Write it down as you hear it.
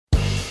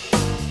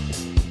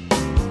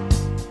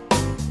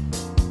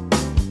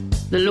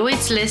the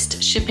Lloyd's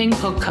List Shipping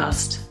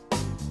Podcast.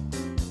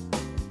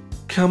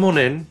 Come on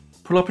in,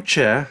 pull up a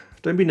chair,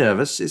 don't be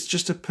nervous, it's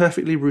just a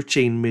perfectly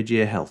routine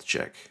mid-year health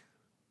check.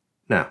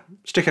 Now,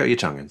 stick out your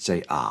tongue and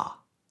say ah.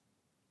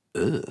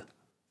 Ugh.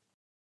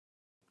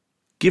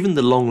 Given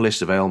the long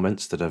list of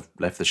ailments that have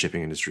left the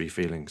shipping industry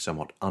feeling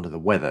somewhat under the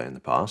weather in the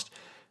past,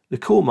 the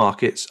core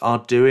markets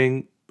are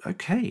doing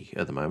okay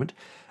at the moment.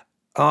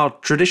 Our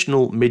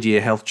traditional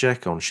mid-year health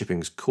check on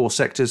shipping's core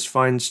sectors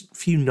finds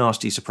few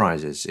nasty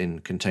surprises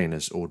in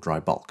containers or dry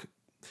bulk.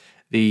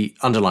 The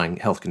underlying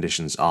health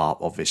conditions are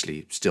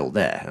obviously still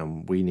there,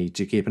 and we need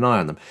to keep an eye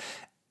on them.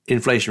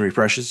 Inflationary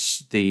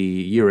pressures,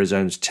 the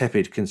eurozone's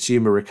tepid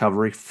consumer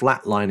recovery,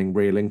 flatlining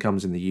real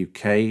incomes in the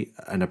UK,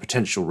 and a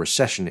potential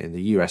recession in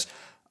the US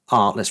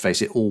are, let's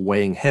face it, all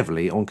weighing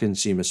heavily on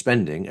consumer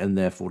spending and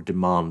therefore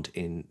demand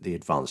in the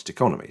advanced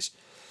economies.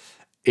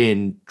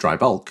 In dry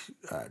bulk,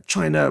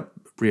 China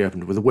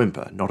reopened with a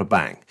whimper, not a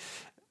bang.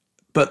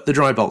 But the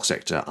dry bulk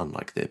sector,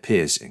 unlike their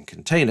peers in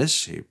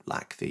containers, who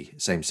lack the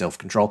same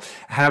self-control,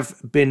 have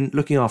been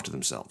looking after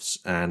themselves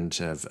and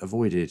have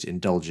avoided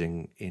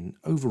indulging in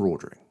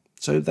over-ordering.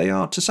 So they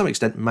are, to some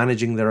extent,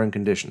 managing their own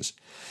conditions.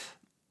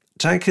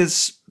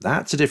 Tankers,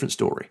 that's a different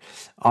story.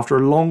 After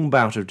a long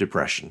bout of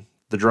depression,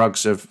 the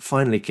drugs have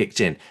finally kicked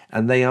in,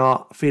 and they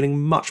are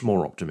feeling much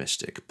more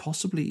optimistic,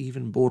 possibly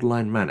even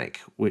borderline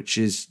manic, which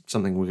is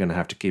something we're going to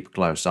have to keep a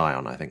close eye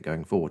on, I think,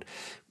 going forward.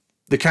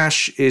 The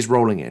cash is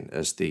rolling in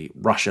as the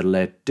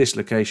Russia-led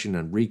dislocation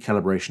and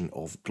recalibration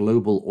of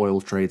global oil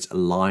trades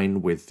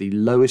align with the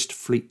lowest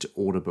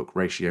fleet-to-orderbook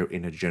ratio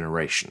in a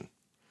generation.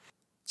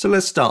 So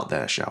let's start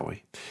there, shall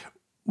we?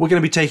 We're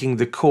going to be taking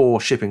the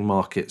core shipping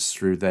markets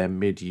through their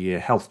mid-year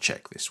health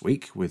check this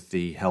week with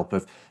the help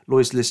of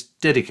Lloyd's List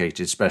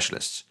dedicated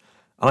specialists.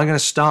 And I'm going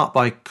to start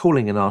by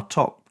calling in our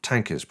top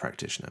tankers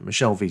practitioner,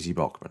 Michelle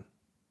Vesey-Bachmann.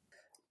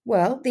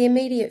 Well, the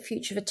immediate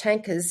future for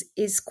tankers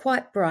is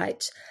quite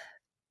bright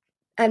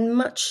and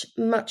much,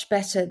 much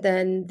better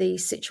than the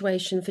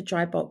situation for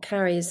dry bulk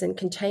carriers and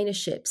container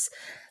ships.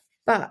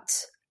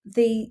 But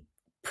the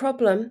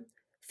problem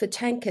for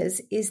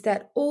tankers is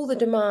that all the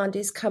demand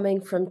is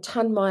coming from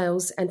ton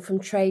miles and from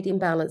trade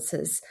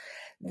imbalances.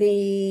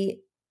 The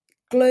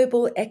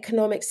global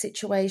economic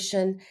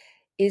situation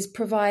is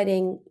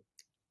providing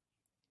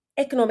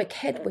economic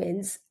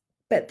headwinds,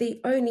 but the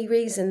only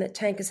reason that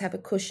tankers have a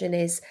cushion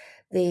is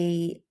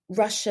the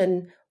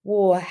Russian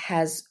war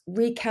has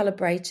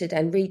recalibrated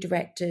and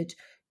redirected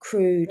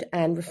crude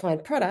and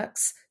refined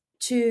products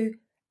to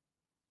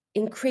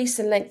increase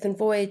and lengthen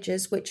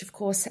voyages, which of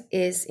course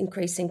is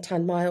increasing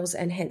ton miles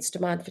and hence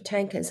demand for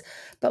tankers.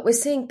 But we're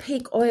seeing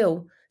peak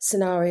oil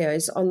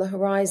scenarios on the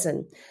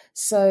horizon.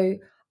 So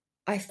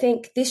I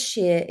think this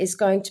year is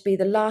going to be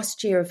the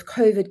last year of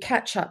COVID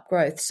catch-up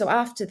growth. So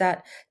after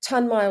that,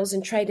 ton miles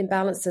and trade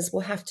imbalances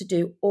will have to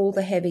do all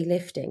the heavy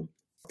lifting.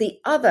 The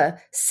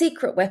other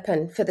secret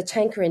weapon for the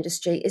tanker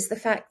industry is the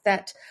fact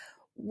that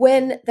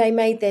when they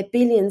made their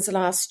billions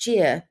last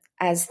year,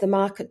 as the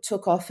market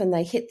took off and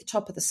they hit the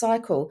top of the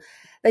cycle,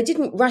 they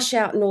didn't rush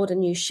out and order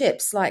new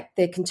ships like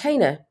the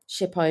container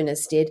ship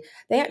owners did.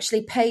 They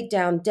actually paid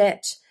down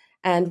debt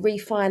and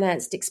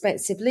refinanced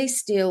expensive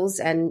lease deals,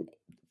 and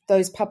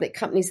those public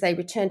companies, they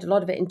returned a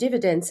lot of it in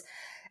dividends.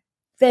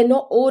 They're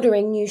not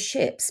ordering new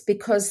ships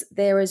because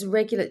there is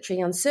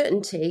regulatory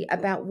uncertainty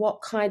about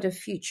what kind of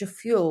future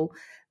fuel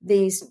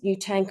these new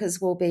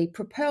tankers will be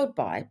propelled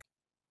by.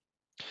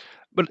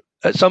 But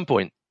at some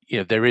point,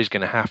 there is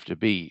going to have to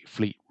be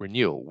fleet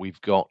renewal. We've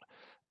got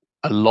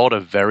a lot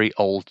of very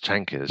old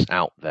tankers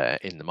out there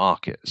in the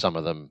market, some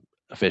of them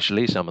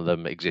officially, some of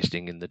them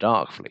existing in the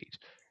dark fleet.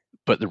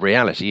 But the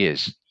reality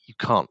is you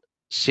can't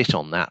sit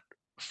on that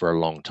for a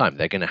long time.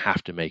 They're going to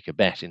have to make a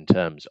bet in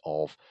terms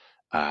of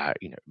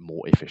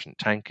more efficient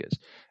tankers.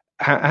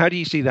 How do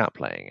you see that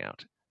playing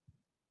out?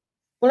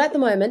 Well, at the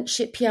moment,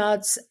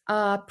 shipyards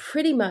are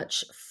pretty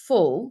much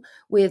full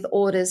with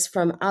orders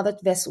from other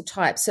vessel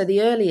types. So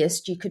the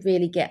earliest you could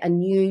really get a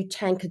new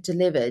tanker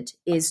delivered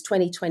is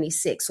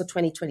 2026 or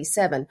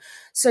 2027.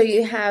 So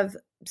you have,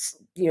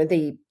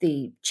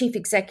 the chief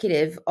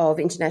executive of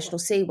International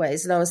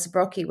Seaways, Lois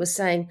Zabrocky, was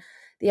saying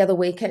the other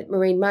week at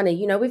Marine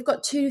Money, we've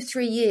got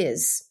 2-3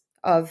 years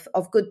of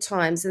good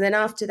times. And then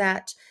after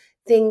that,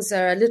 things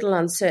are a little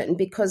uncertain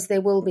because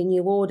there will be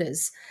new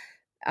orders.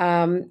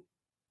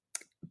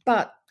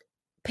 But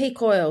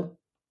peak oil,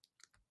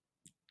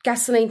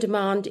 gasoline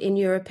demand in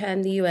Europe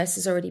and the US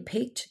has already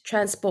peaked.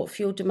 Transport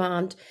fuel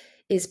demand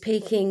is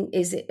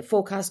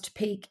forecast to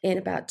peak in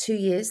about 2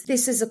 years.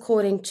 This is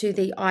according to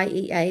the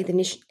IEA,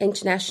 the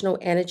International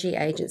Energy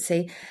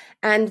Agency,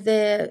 and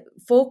they're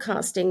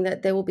forecasting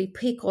that there will be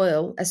peak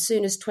oil as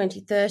soon as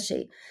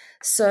 2030.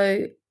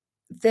 So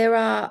there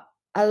are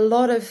a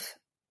lot of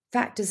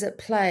factors at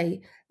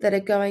play that are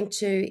going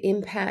to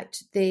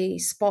impact the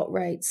spot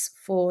rates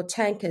for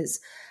tankers.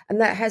 And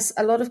that has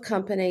a lot of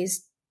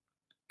companies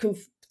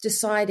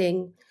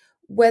deciding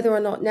whether or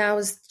not now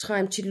is the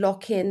time to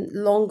lock in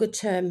longer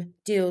term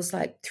deals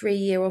like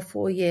 3-year or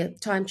 4-year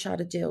time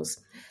charter deals.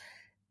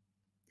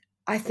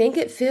 I think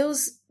it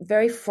feels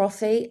very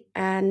frothy,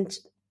 and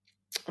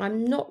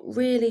I'm not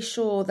really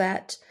sure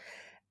that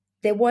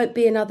there won't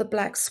be another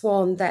black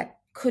swan that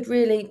could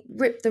really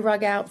rip the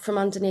rug out from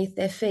underneath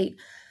their feet.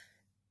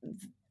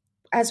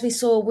 As we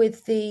saw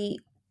with the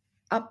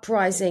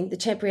uprising, the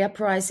temporary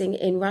uprising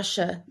in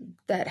Russia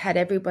that had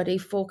everybody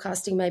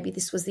forecasting maybe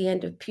this was the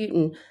end of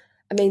Putin.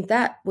 I mean,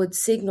 that would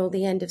signal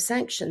the end of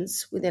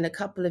sanctions within a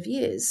couple of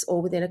years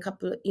or within a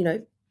couple of,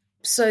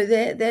 so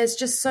there's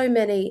just so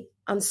many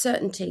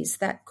uncertainties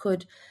that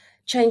could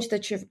change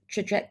the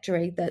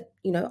trajectory that,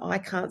 I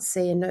can't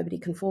see and nobody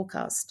can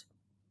forecast.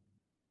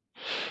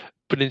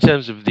 But in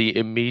terms of the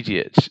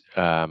immediate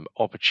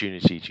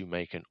opportunity to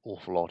make an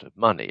awful lot of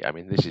money, I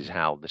mean, this is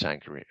how the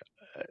tanker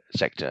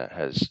sector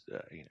has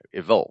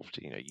evolved.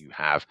 You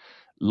have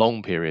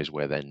long periods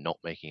where they're not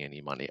making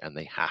any money and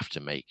they have to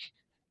make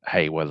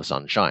hay while the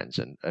sun shines.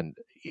 And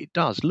it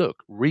does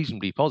look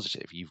reasonably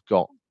positive. You've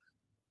got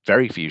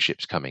very few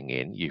ships coming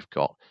in. You've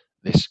got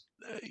this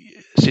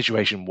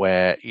situation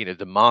where,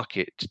 the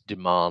market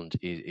demand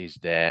is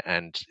there,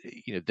 and,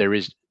 there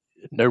is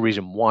no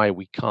reason why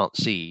we can't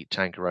see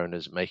tanker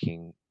owners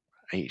making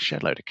a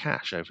shed load of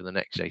cash over the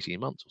next 18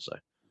 months or so.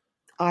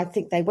 I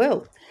think they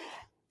will.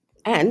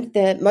 And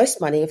the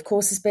most money, of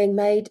course, is being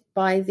made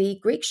by the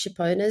Greek ship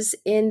owners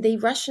in the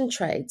Russian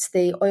trades,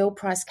 the oil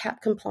price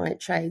cap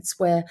compliant trades,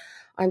 where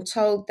I'm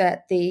told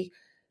that the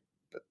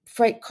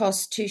freight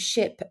cost to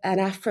ship an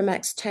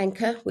Aframax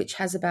tanker, which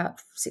has about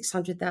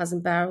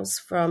 600,000 barrels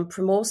from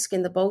Primorsk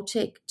in the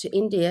Baltic to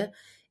India,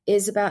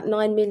 is about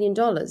 $9 million.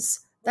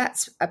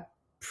 That's a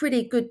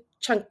pretty good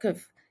chunk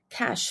of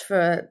cash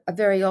for a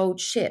very old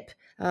ship.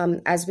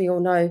 As we all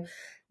know,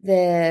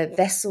 they're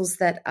vessels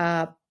that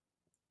are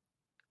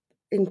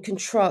in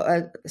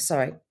control,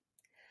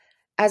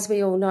 as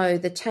we all know,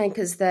 the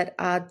tankers that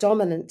are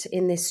dominant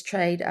in this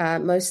trade are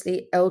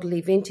mostly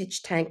elderly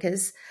vintage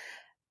tankers.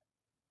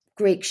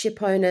 Greek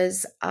ship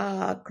owners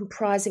are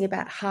comprising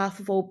about half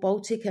of all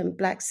Baltic and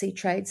Black Sea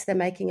trades. They're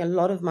making a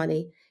lot of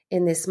money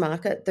in this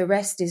market. The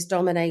rest is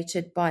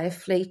dominated by a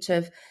fleet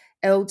of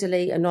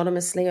elderly,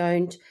 anonymously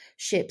owned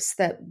ships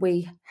that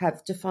we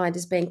have defined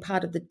as being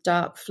part of the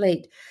dark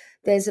fleet.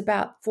 There's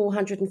about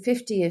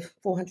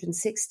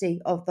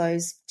 460 of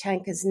those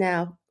tankers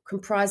now,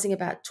 comprising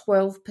about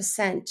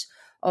 12%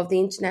 of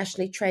the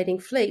internationally trading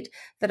fleet,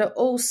 that are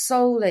all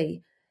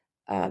solely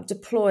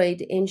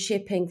deployed in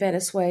shipping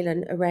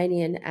Venezuelan,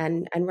 Iranian,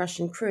 and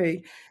Russian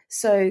crude.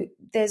 So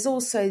there's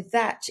also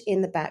that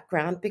in the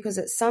background, because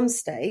at some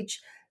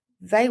stage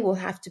they will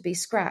have to be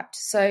scrapped.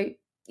 So,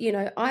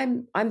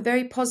 I'm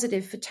very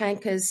positive for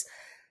tankers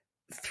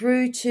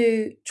through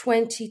to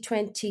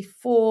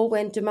 2024,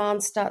 when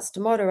demand starts to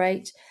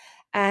moderate,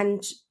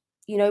 and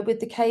with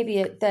the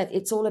caveat that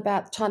it's all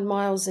about ton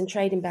miles and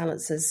trade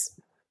imbalances.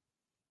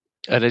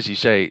 And as you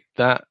say,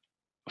 that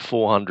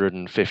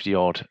 450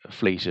 odd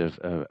fleet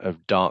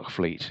of dark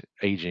fleet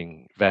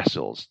aging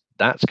vessels,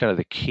 that's kind of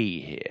the key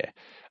here.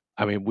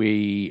 I mean,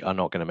 we are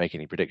not going to make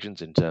any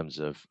predictions in terms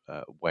of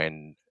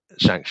when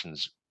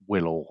sanctions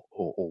will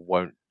or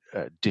won't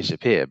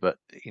disappear, but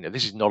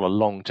this is not a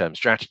long-term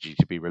strategy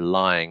to be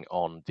relying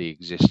on the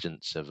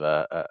existence of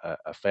a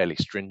fairly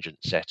stringent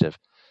set of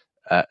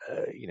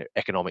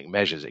economic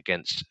measures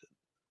against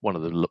one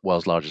of the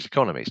world's largest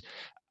economies.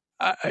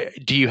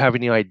 Do you have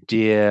any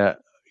idea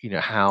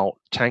how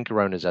tanker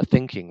owners are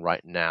thinking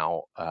right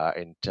now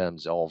in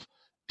terms of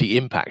the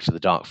impact of the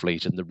dark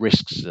fleet and the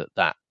risks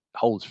that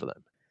holds for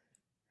them?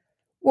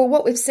 Well,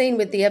 what we've seen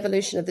with the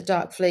evolution of the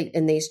dark fleet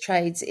in these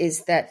trades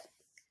is that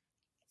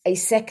a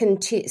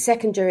second tier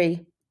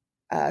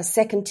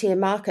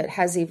market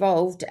has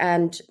evolved,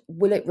 and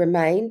will it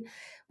remain?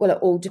 Well, it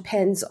all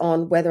depends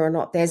on whether or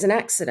not there's an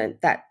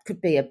accident. That could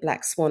be a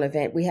black swan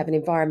event. We have an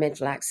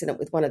environmental accident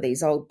with one of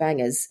these old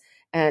bangers,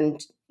 and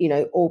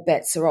all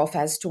bets are off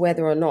as to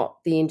whether or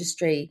not the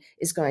industry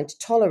is going to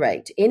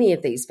tolerate any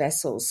of these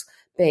vessels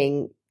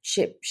being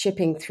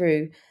shipping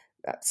through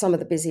some of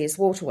the busiest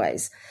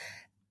waterways.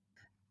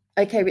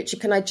 Okay,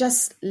 Richard, can I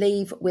just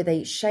leave with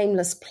a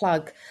shameless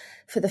plug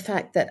for the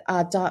fact that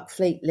our dark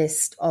fleet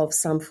list of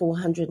some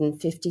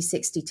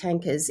 450-60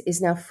 tankers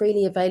is now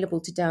freely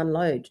available to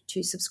download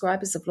to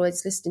subscribers of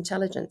Lloyd's List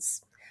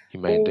Intelligence.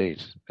 You may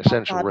indeed.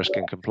 Essential risk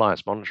and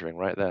compliance monitoring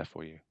right there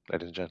for you,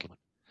 ladies and gentlemen.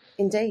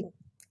 Indeed.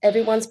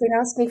 Everyone's been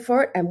asking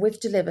for it, and we've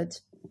delivered.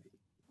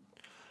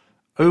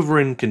 Over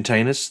in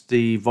containers,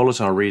 the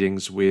volatile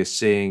readings we're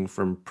seeing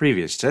from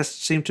previous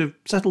tests seem to have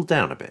settled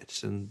down a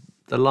bit, and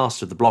the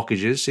last of the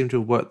blockages seem to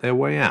have worked their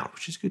way out,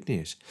 which is good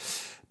news.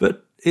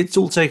 But it's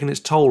all taken its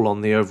toll on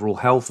the overall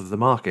health of the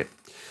market.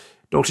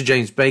 Dr.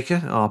 James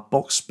Baker, our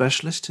box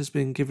specialist, has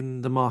been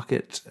given the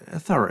market a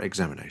thorough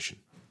examination.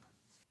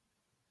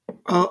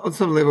 On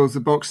some levels, the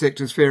box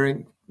sector is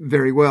faring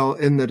very well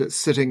in that it's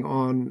sitting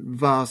on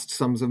vast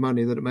sums of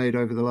money that it made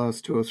over the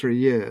last 2 or 3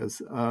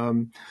 years.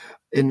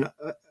 In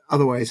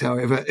other ways,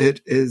 however,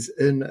 it is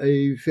in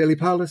a fairly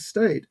powerless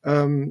state.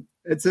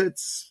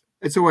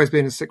 It's always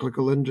been a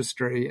cyclical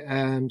industry,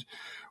 and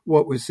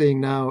what we're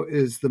seeing now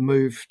is the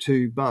move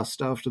to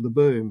bust after the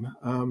boom.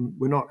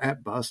 We're not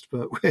at bust,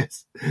 but we're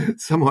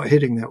somewhat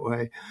heading that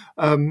way.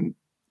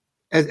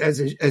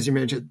 As you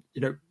mentioned,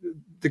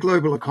 the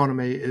global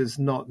economy is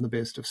not in the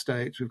best of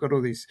states. We've got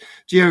all these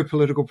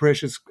geopolitical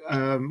pressures.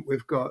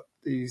 We've got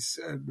these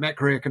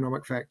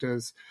macroeconomic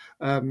factors.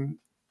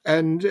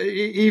 And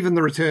even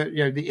the return,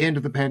 the end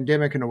of the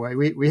pandemic in a way,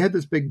 we had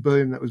this big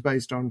boom that was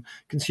based on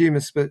consumer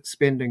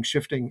spending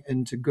shifting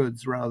into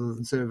goods rather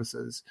than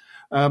services.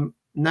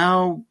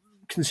 Now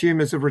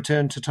consumers have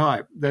returned to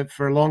type. They've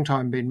for a long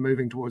time been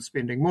moving towards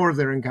spending more of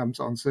their incomes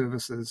on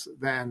services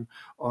than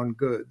on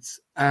goods.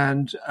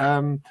 And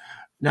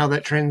now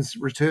that trend's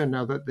returned,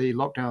 now that the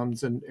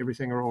lockdowns and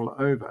everything are all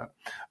over.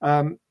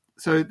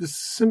 So there's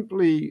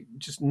simply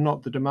just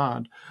not the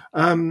demand.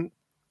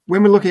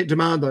 When we're looking at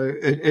demand, though,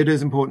 it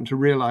is important to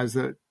realize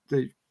that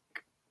the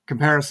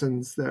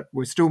comparisons that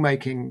we're still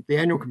making, the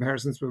annual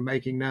comparisons we're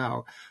making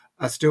now,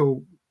 are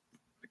still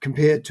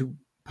compared to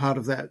part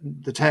of that,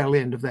 the tail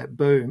end of that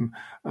boom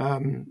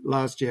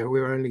last year. We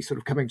were only sort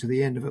of coming to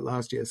the end of it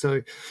last year.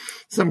 So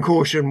some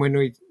caution when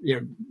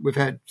we've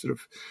had sort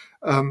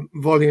of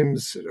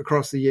volumes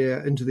across the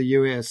year into the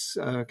US,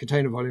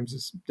 container volumes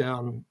is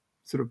down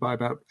sort of by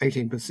about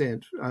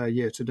 18%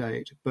 year to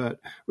date. But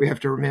we have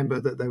to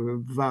remember that they were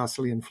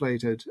vastly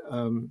inflated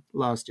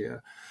last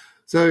year.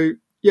 So,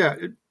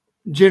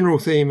 general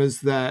theme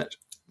is that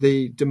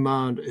the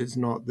demand is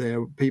not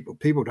there.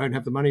 People don't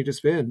have the money to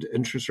spend.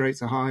 Interest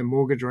rates are high,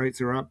 mortgage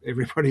rates are up.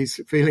 Everybody's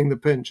feeling the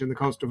pinch in the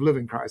cost of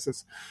living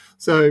crisis.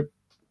 So,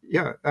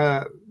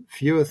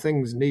 fewer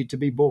things need to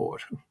be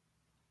bought.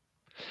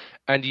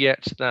 And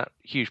yet that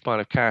huge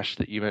pile of cash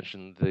that you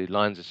mentioned the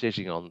lines are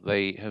sitting on,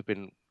 they have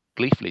been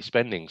gleefully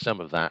spending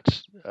some of that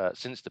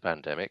since the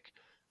pandemic.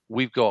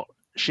 We've got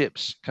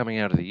ships coming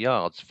out of the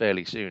yards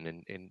fairly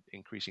soon in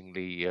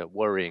increasingly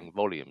worrying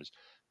volumes.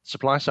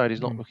 Supply side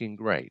is not looking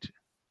great.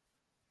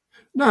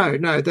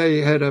 No,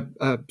 they had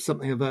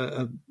something of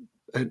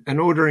an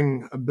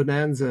ordering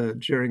bonanza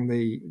during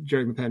the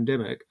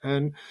pandemic,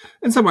 and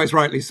in some ways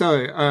rightly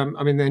so.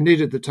 They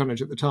needed the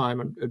tonnage at the time,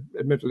 and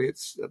admittedly,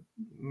 it's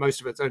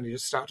most of it's only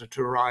just started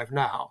to arrive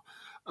now.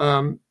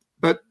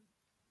 But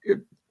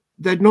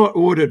they'd not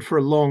ordered for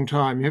a long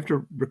time. You have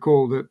to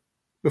recall that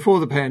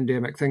before the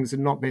pandemic, things had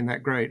not been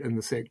that great in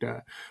the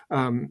sector.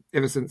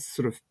 Ever since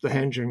sort of the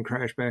Hanjin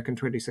crash back in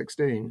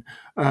 2016,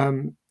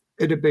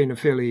 it had been a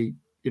fairly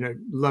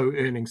low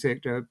earning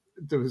sector.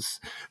 There was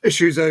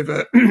issues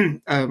over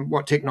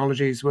what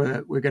technologies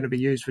were going to be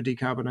used for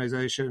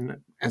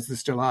decarbonisation, as there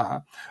still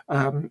are.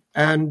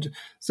 And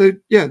so,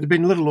 there'd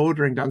been little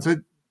ordering done. So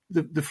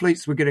the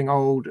fleets were getting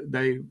old.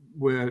 They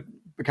were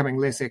becoming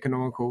less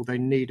economical. They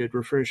needed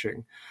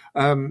refreshing.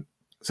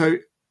 So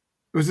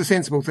it was a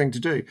sensible thing to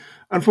do.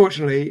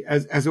 Unfortunately,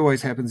 as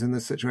always happens in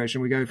this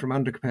situation, we go from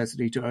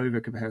undercapacity to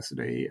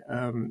overcapacity.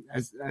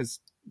 As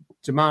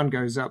demand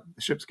goes up,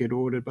 the ships get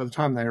ordered. By the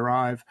time they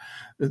arrive,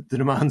 the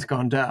demand's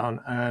gone down,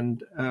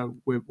 and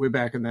we're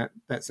back in that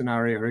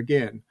scenario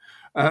again.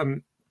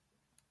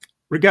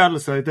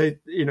 Regardless, though,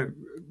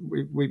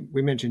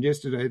 we mentioned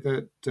yesterday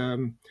that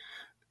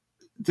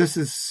this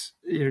is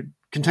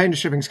container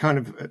shipping is kind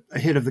of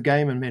ahead of the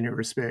game in many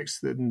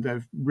respects. And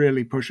they're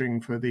really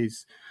pushing for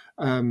these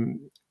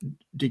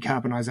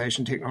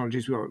decarbonisation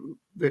technologies. We've got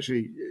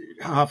virtually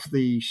half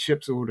the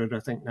ships ordered, I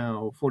think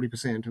now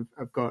 40%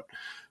 have got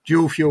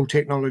dual fuel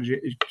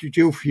technology,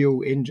 dual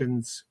fuel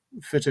engines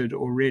fitted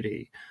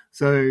already.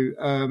 So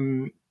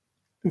in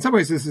some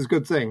ways, this is a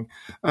good thing.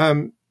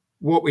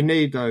 What we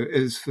need, though,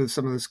 is for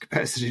some of this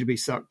capacity to be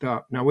sucked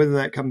up. Now, whether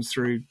that comes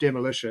through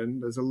demolition,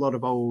 there's a lot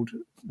of old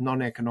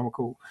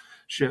non-economical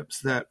ships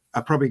that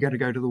are probably going to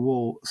go to the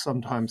wall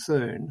sometime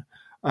soon,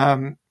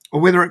 or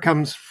whether it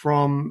comes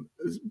from,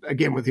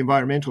 again, with the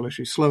environmental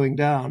issue, slowing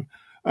down.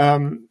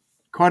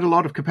 Quite a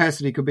lot of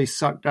capacity could be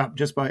sucked up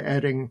just by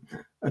adding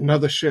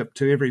another ship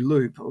to every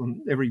loop,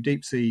 on every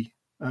deep sea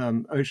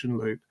ocean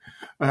loop,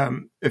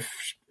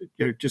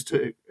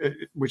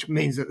 which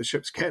means that the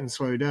ships can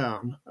slow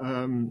down,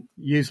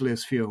 use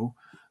less fuel.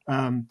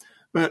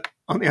 But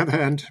on the other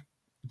hand,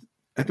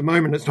 at the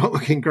moment, it's not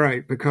looking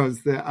great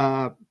because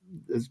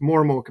there's more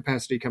and more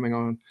capacity coming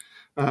on.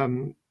 I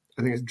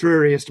think it's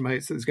Drury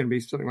estimates that there's going to be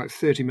something like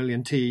 30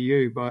 million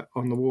TEU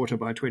on the water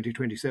by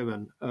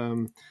 2027.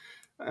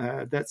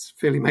 That's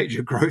fairly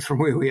major growth from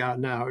where we are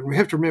now. And we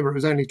have to remember it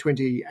was only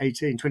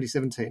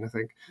 2017, I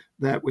think,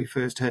 that we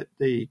first hit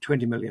the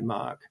 20 million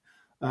mark.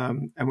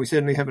 And we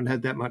certainly haven't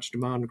had that much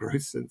demand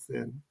growth since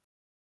then.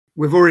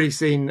 We've already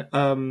seen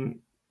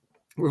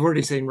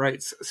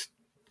rates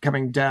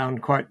coming down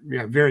quite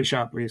very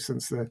sharply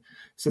since the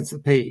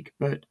peak.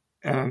 But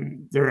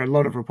there are a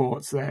lot of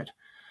reports that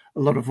a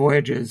lot of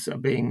voyages are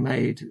being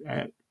made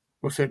at,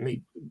 or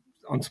certainly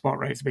on spot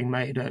rates being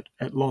made at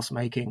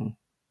loss-making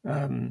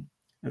earnings.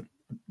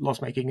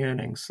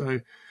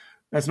 So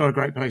that's not a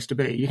great place to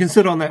be. You can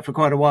sit on that for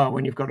quite a while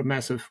when you've got a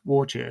massive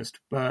war chest,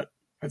 but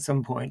at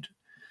some point,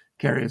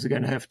 carriers are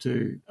going to have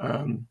to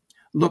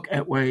look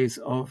at ways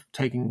of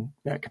taking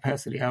that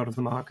capacity out of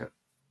the market.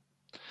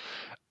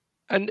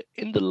 And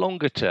in the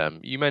longer term,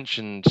 you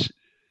mentioned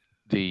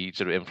the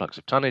sort of influx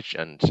of tonnage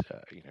and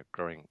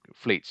growing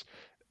fleets.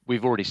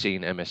 We've already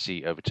seen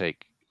MSC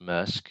overtake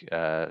Maersk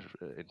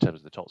in terms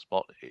of the top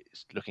spot.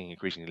 It's looking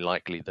increasingly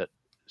likely that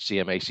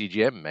CMA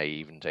CGM may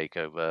even take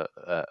over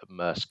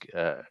Maersk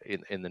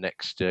in the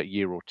next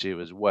year or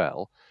two as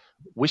well.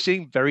 We're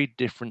seeing very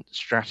different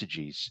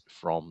strategies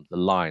from the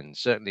lines,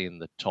 certainly in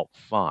the top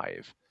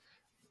five.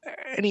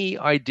 Any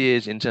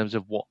ideas in terms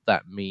of what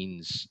that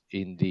means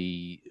in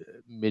the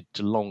mid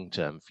to long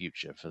term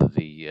future for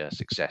the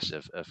success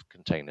of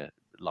container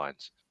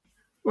lines?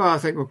 Well, I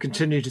think we'll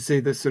continue to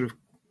see this sort of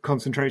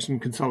concentration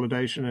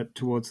consolidation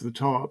towards the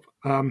top.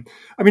 I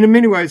mean, in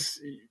many ways,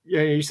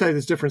 you say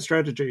there's different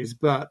strategies,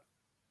 but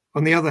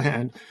on the other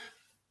hand,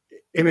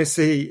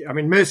 MSC, I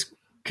mean, Maersk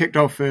kicked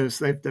off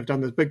first. They've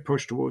done this big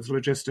push towards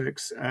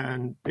logistics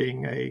and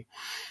being a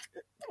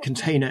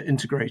container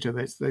integrator,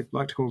 they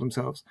like to call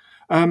themselves.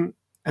 And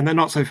they're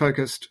not so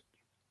focused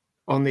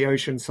on the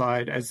ocean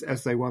side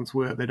as they once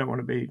were. They don't want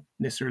to be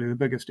necessarily the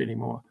biggest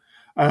anymore.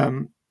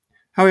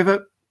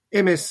 However,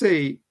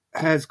 MSC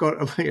has got,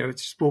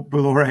 it's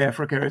Ballora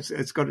Africa.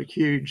 It's got a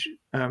huge,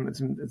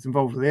 it's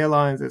involved with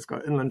airlines. It's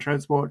got inland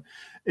transport.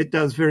 It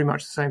does very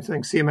much the same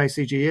thing. CMA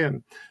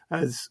CGM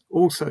has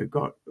also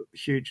got a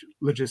huge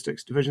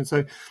logistics division.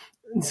 So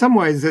in some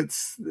ways,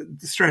 the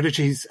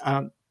strategies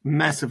aren't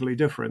massively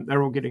different.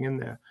 They're all getting in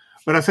there.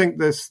 But I think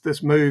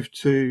this move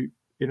to,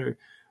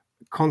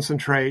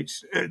 concentrate,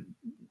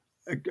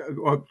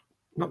 or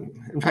not,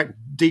 in fact,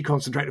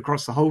 deconcentrate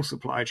across the whole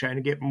supply chain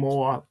and get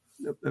more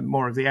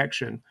of the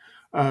action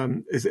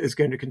is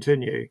going to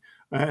continue.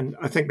 And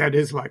I think that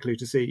is likely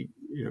to see,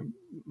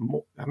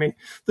 more. I mean,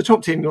 the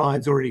top 10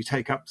 lines already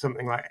take up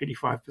something like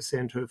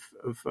 85%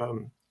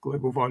 of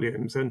global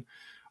volumes. And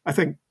I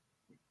think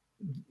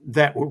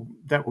that will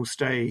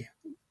stay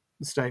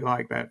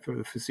like that for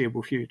the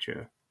foreseeable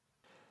future.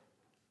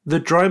 The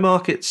dry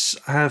markets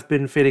have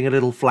been feeling a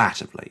little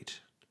flat of late.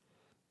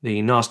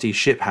 The nasty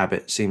ship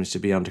habit seems to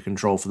be under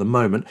control for the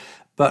moment,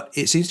 but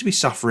it seems to be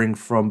suffering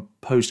from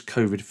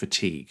post-COVID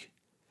fatigue.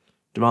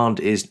 Demand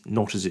is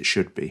not as it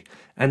should be,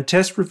 and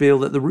tests reveal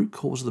that the root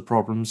cause of the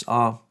problems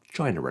are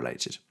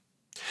China-related.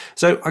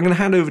 So I'm going to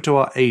hand over to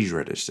our Asia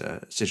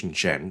editor, Sijin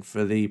Chen,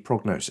 for the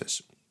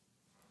prognosis.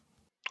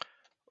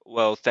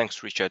 Well,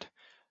 thanks, Richard.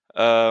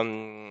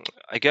 I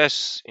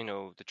guess,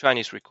 the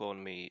Chinese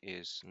economy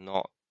is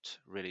not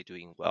really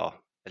doing well,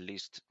 at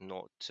least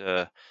not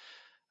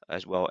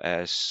as well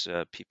as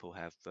people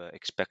have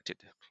expected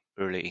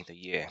early in the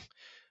year.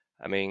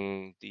 I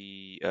mean,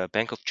 the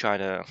Bank of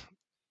China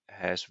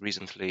has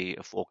recently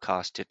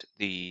forecasted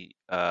the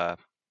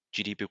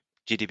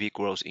GDP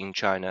growth in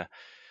China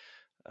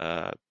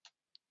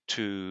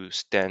to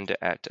stand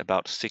at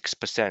about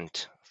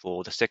 6%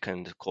 for the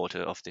second quarter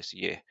of this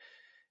year.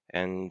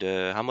 And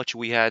how much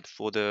we had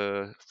for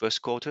the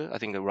first quarter? I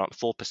think around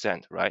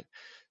 4%, right?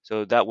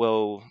 So that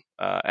will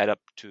add up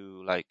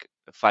to like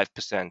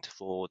 5%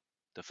 for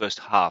the first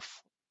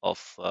half of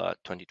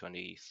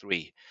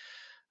 2023.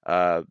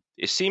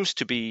 It seems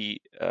to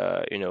be,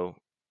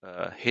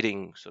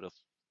 hitting sort of,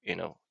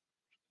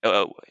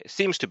 it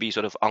seems to be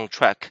sort of on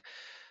track,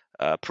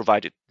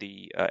 provided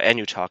the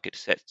annual target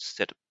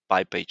set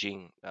by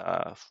Beijing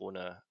for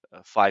a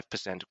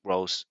 5%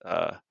 growth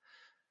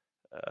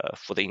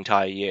for the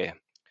entire year.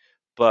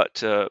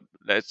 But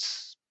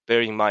let's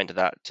bear in mind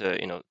that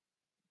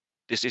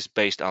this is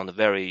based on the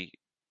very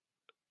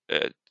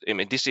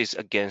this is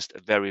against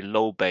a very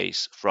low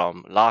base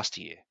from last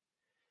year,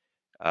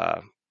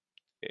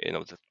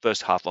 the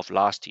first half of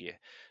last year.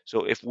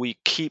 So if we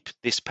keep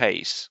this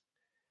pace,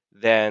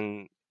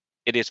 then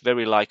it is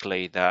very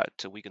likely that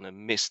we're going to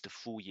miss the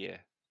full year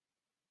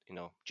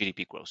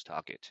GDP growth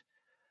target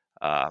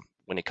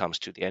when it comes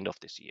to the end of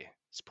this year.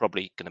 It's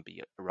probably going to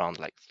be around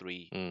like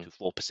 3 to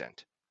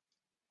 4%.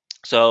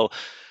 So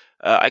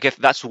I guess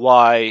that's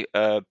why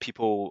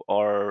people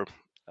are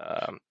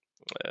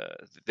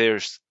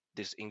there's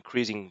this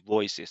increasing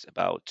voices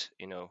about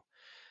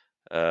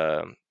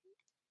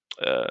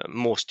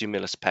more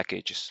stimulus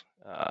packages,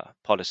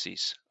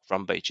 policies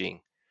from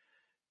Beijing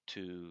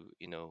to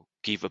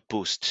give a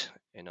boost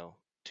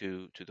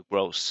to the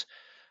growth.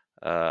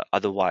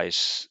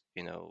 Otherwise,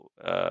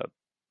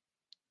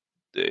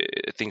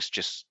 things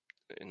just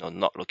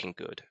not looking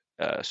good.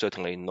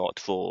 Certainly not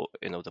for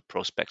the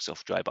prospects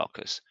of dry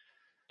bulkers.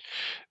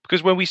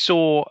 Because when we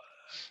saw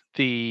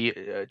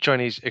the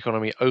Chinese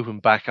economy open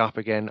back up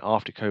again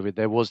after COVID,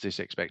 there was this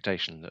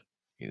expectation that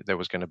there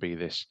was going to be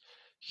this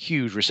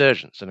huge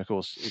resurgence, and of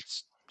course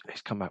it's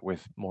come back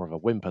with more of a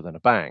whimper than a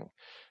bang.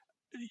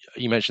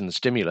 You mentioned the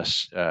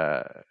stimulus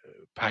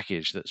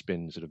package that's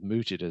been sort of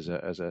mooted as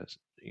a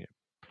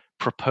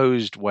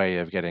proposed way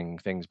of getting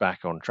things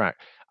back on track.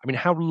 I mean,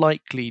 how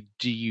likely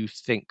do you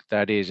think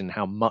that is, and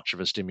how much of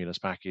a stimulus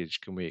package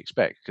can we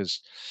expect?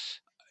 Because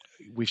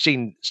we've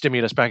seen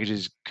stimulus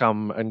packages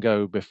come and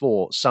go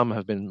before. Some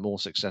have been more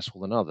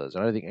successful than others.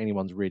 I don't think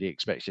anyone's really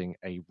expecting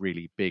a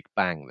really big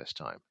bang this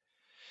time.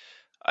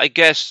 I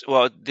guess,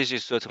 well, this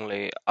is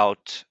certainly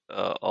out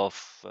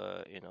of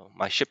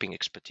my shipping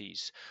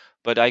expertise,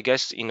 but I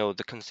guess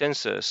the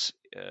consensus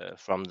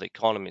from the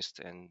economists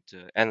and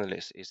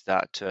analysts is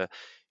that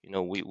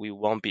we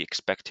won't be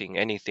expecting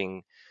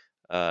anything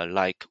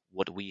like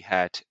what we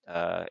had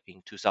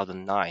in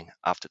 2009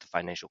 after the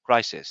financial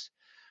crisis.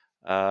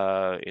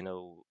 Of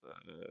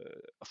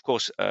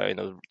course,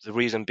 the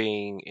reason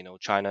being,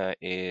 China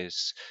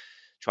is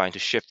trying to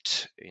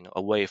shift,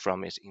 away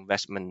from its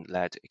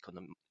investment-led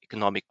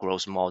economic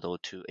growth model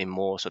to a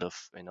more sort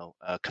of,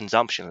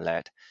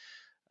 consumption-led,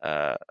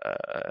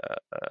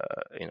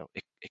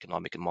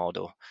 economic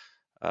model.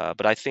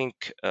 But I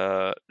think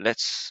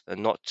let's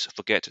not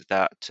forget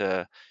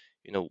that,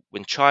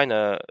 when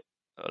China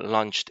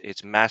launched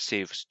its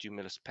massive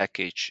stimulus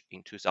package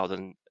in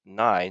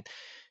 2009,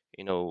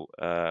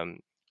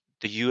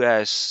 the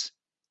US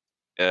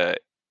at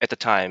the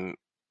time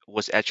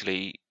was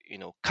actually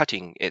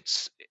cutting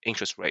its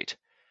interest rate,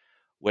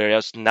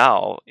 whereas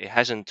now it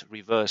hasn't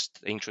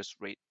reversed the interest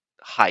rate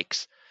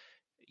hikes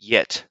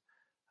yet.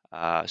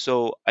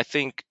 So I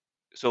think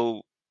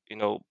so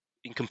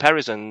in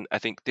comparison, I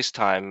think this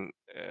time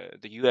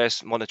the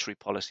US monetary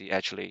policy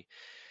actually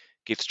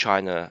gives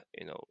China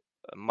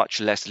much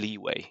less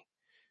leeway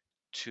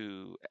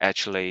to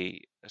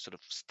actually sort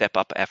of step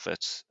up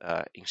efforts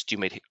in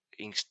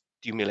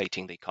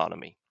stimulating the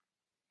economy.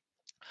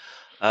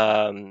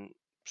 Um,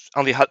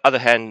 on the other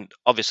hand,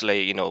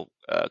 obviously,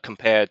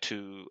 compared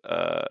to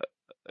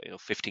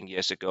 15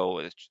 years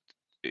ago,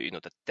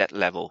 the debt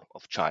level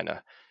of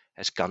China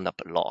has gone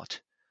up a lot,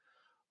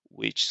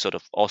 which sort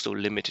of also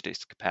limited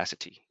its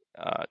capacity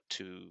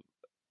to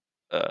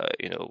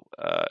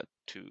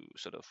to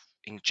sort of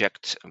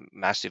inject a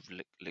massive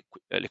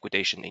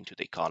liquidation into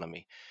the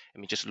economy. I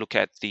mean, just look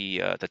at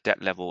the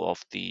debt level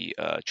of the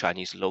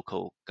Chinese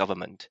local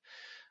government.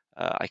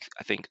 I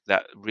think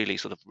that really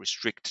sort of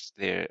restricts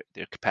their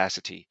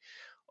capacity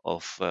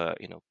of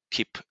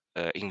keep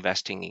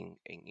investing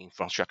in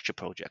infrastructure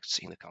projects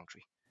in the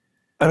country.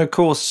 And of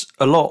course,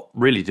 a lot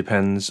really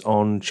depends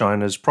on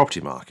China's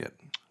property market.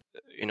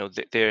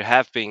 There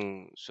have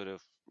been sort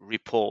of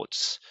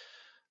reports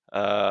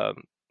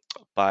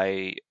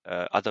by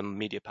other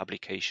media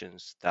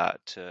publications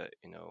that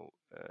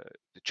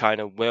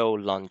China will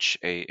launch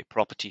a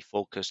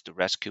property-focused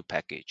rescue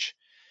package,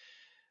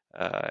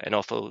 and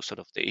also sort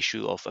of the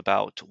issue of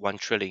about 1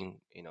 trillion,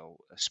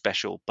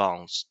 special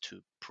bonds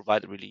to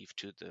provide relief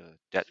to the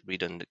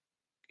debt-ridden,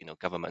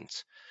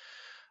 governments.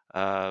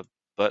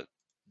 But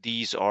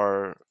these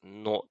are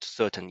not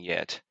certain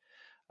yet.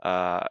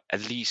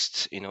 At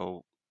least,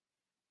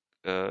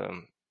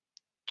 um,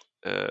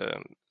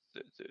 um,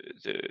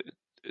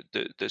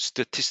 the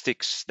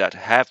statistics that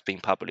have been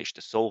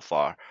published so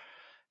far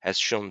has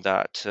shown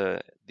that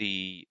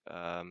the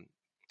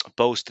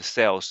both the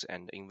sales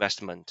and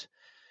investment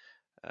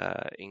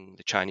in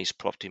the Chinese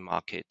property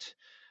market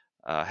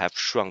have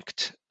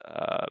shrunk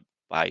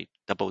by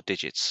double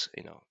digits,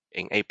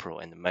 in April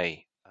and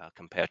May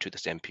compared to the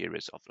same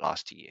periods of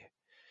last year.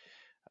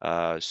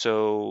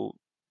 So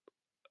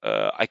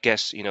I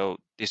guess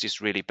this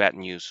is really bad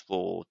news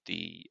for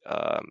the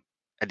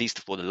at least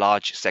for the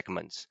large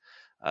segments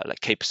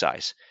like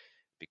Capesize,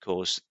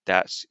 because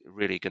that's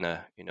really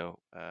gonna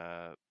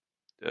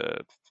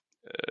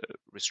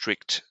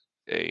restrict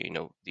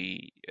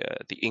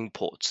the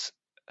imports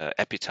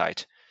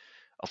appetite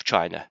of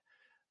China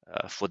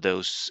for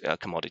those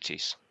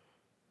commodities.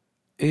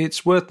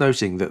 It's worth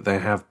noting that there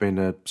have been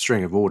a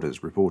string of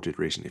orders reported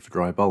recently for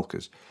dry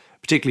bulkers,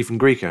 particularly from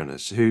Greek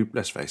owners who,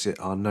 let's face it,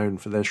 are known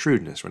for their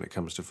shrewdness when it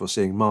comes to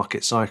foreseeing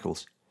market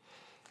cycles.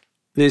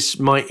 This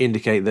might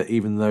indicate that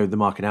even though the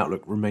market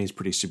outlook remains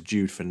pretty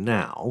subdued for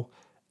now,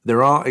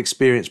 there are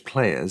experienced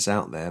players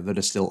out there that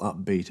are still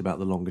upbeat about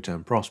the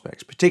longer-term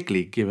prospects,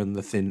 particularly given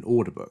the thin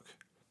order book.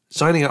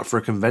 Signing up for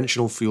a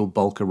conventional fuel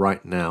bulker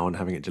right now and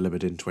having it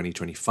delivered in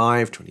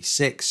 2025,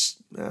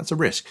 26, that's a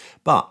risk.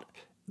 But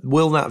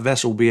will that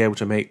vessel be able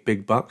to make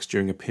big bucks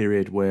during a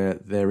period where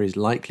there is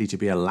likely to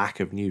be a lack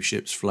of new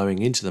ships flowing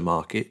into the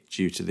market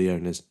due to the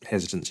owner's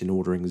hesitance in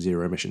ordering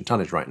zero-emission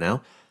tonnage right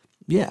now?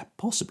 Yeah,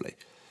 possibly.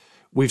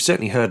 We've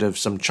certainly heard of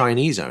some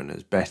Chinese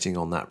owners betting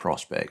on that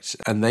prospect,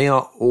 and they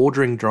are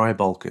ordering dry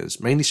bulkers,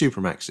 mainly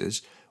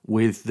Supramaxes,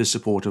 with the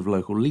support of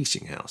local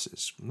leasing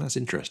houses. And that's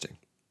interesting.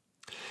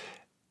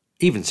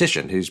 Even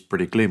Sishan, who's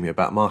pretty gloomy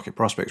about market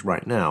prospects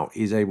right now,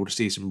 is able to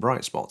see some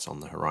bright spots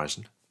on the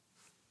horizon.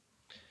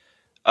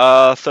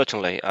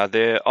 Certainly,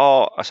 there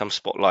are some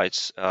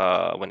spotlights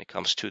when it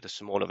comes to the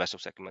smaller vessel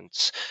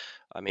segments.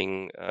 I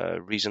mean,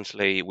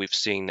 recently we've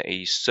seen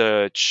a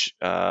surge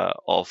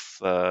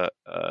of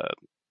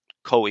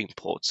coal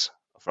imports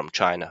from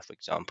China, for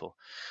example,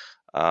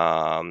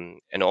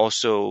 and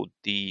also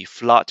the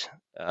flood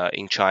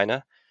in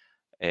China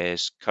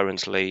is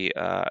currently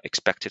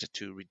expected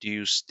to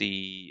reduce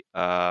the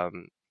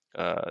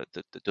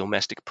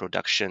domestic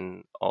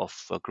production of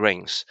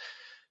grains,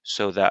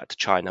 so that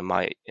China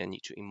might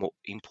need to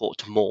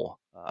import more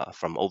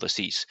from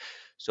overseas.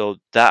 So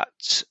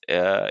that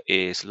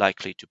is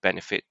likely to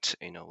benefit,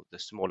 the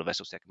smaller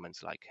vessel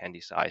segments like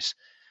handysize,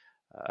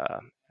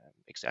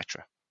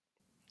 etc.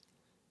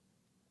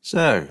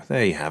 So,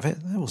 there you have it.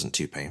 That wasn't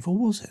too painful,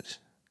 was it?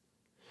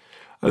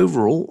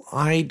 Overall,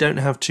 I don't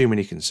have too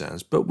many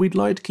concerns, but we'd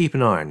like to keep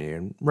an eye on you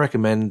and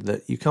recommend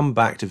that you come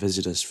back to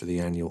visit us for the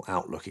annual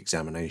Outlook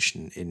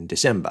examination in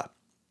December.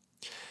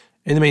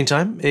 In the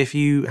meantime, if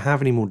you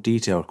have any more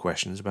detailed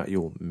questions about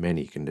your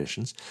many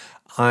conditions,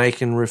 I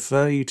can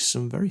refer you to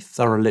some very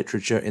thorough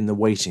literature in the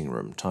waiting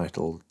room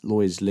titled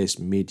Lloyd's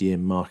List Mid-Year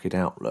Market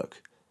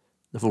Outlook.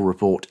 The full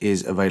report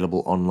is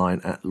available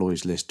online at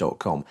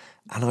lloydslist.com,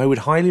 and I would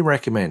highly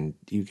recommend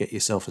you get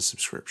yourself a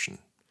subscription.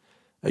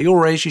 At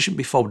your age, you shouldn't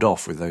be fobbed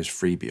off with those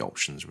freebie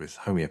options with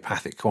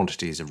homeopathic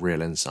quantities of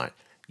real insight.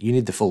 You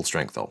need the full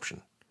strength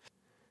option.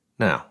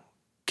 Now,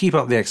 keep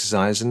up the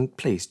exercise and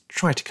please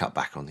try to cut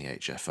back on the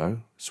HFO.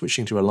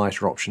 Switching to a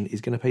lighter option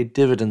is going to pay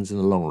dividends in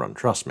the long run,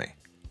 trust me.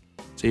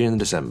 See you in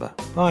December.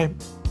 Bye.